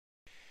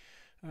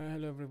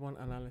Hello everyone,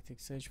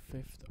 Analytics Edge,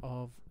 5th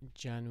of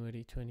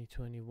January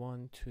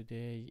 2021.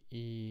 Today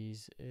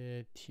is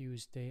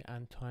Tuesday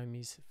and time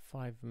is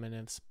 5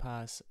 minutes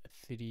past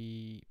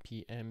 3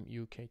 p.m.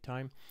 UK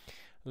time.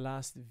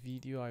 Last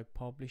video I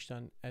published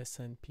on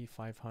S&P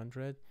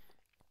 500,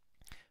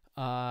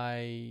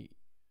 I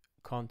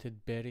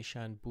counted bearish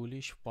and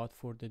bullish, but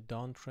for the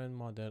downtrend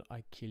model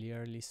I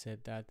clearly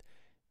said that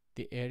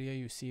the area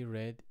you see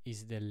red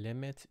is the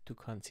limit to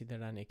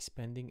consider an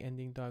expanding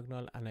ending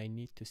diagonal, and I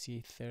need to see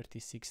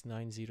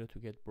 3690 to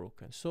get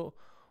broken. So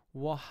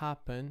what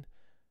happened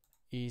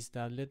is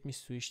that, let me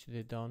switch to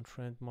the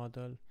downtrend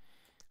model.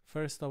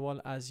 First of all,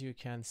 as you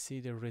can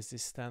see, the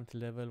resistance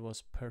level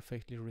was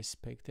perfectly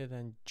respected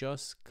and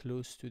just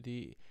close to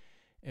the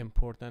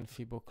important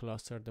Fibonacci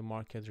cluster the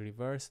market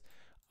reversed.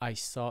 I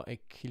saw a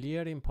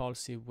clear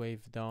impulsive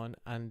wave down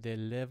and the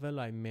level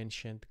I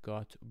mentioned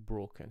got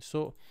broken.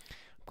 So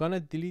I'm gonna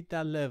delete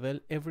that level.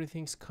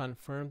 Everything's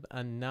confirmed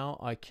and now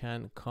I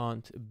can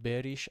count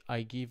bearish.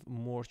 I give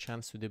more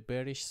chance to the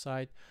bearish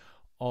side,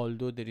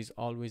 although there is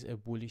always a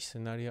bullish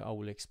scenario. I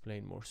will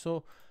explain more.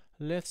 So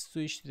let's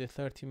switch to the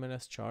 30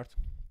 minutes chart.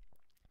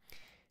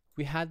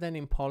 We had an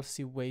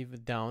impulsive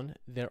wave down.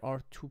 There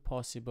are two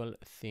possible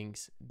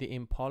things. The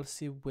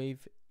impulsive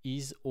wave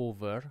is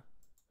over,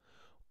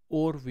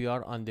 or we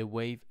are on the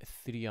wave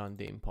 3 on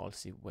the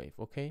impulsive wave.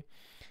 Okay,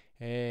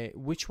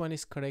 which one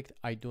is correct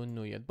I don't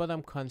know yet, but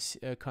I'm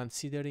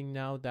considering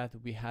now that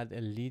we had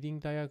a leading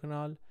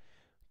diagonal.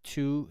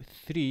 2,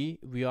 3,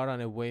 we are on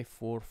a wave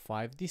 4,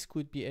 5. This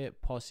could be a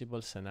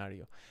possible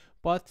scenario,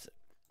 but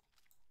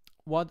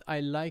what I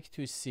like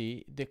to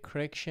see, the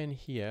correction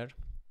here,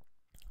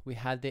 we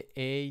had the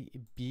A,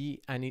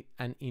 B, and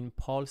an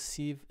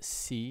impulsive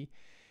C,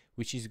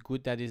 which is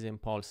good, that is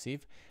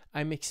impulsive.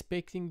 I'm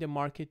expecting the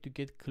market to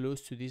get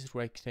close to this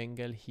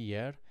rectangle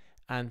here,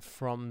 and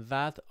from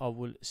that I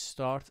will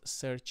start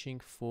searching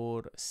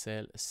for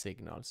sell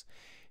signals.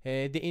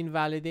 The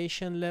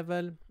invalidation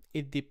level,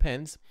 it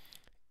depends.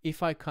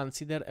 If I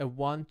consider a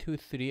 1, 2,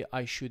 3,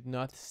 I should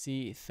not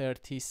see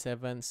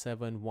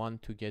 3771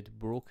 to get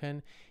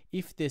broken.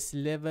 If this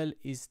level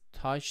is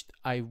touched,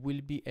 I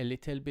will be a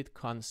little bit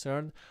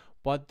concerned,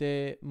 but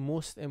the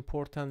most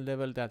important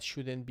level that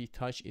shouldn't be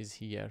touched is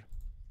here.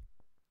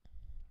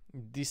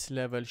 This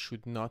level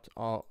should not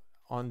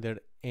under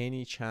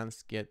any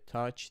chance get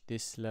touched.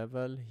 This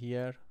level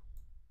here,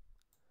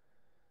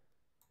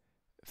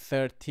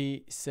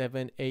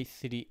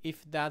 3783.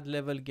 If that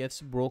level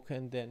gets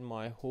broken, then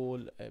my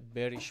whole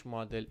bearish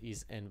model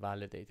is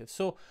invalidated.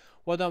 So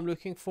what I'm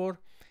looking for,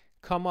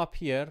 come up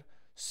here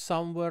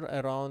somewhere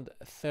around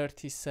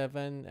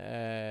 37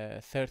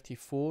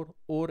 34,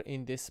 or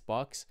in this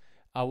box.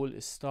 I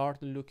will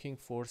start looking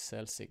for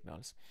sell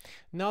signals.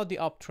 Now the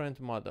uptrend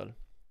model,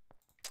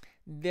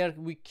 there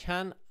we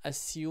can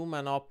assume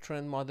an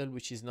uptrend model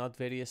which is not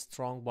very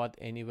strong, but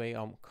anyway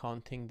I'm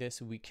counting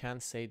this. We can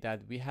say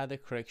that we had a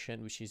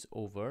correction which is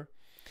over,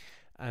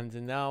 and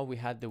now we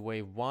had the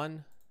wave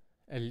 1,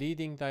 a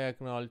leading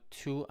diagonal,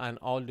 2, and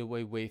all the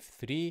way wave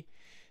 3.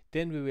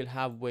 Then we will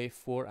have wave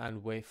 4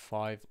 and wave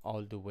 5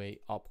 all the way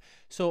up.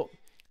 So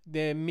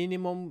the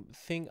minimum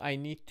thing I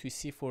need to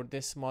see for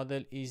this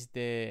model is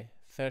the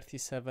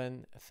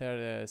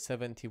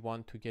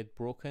 3771 to get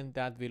broken.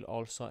 That will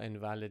also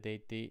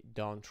invalidate the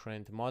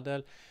downtrend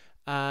model,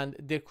 and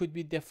there could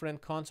be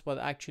different counts, but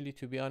actually,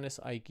 to be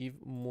honest, I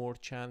give more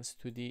chance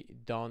to the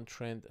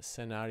downtrend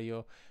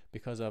scenario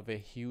because of a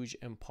huge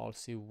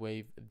impulsive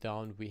wave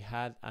down we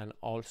had, and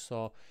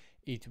also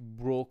it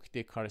broke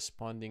the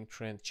corresponding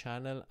trend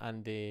channel,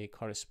 and the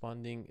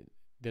corresponding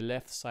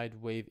left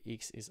side wave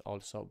X is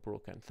also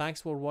broken.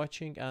 Thanks for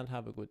watching and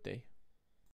have a good day.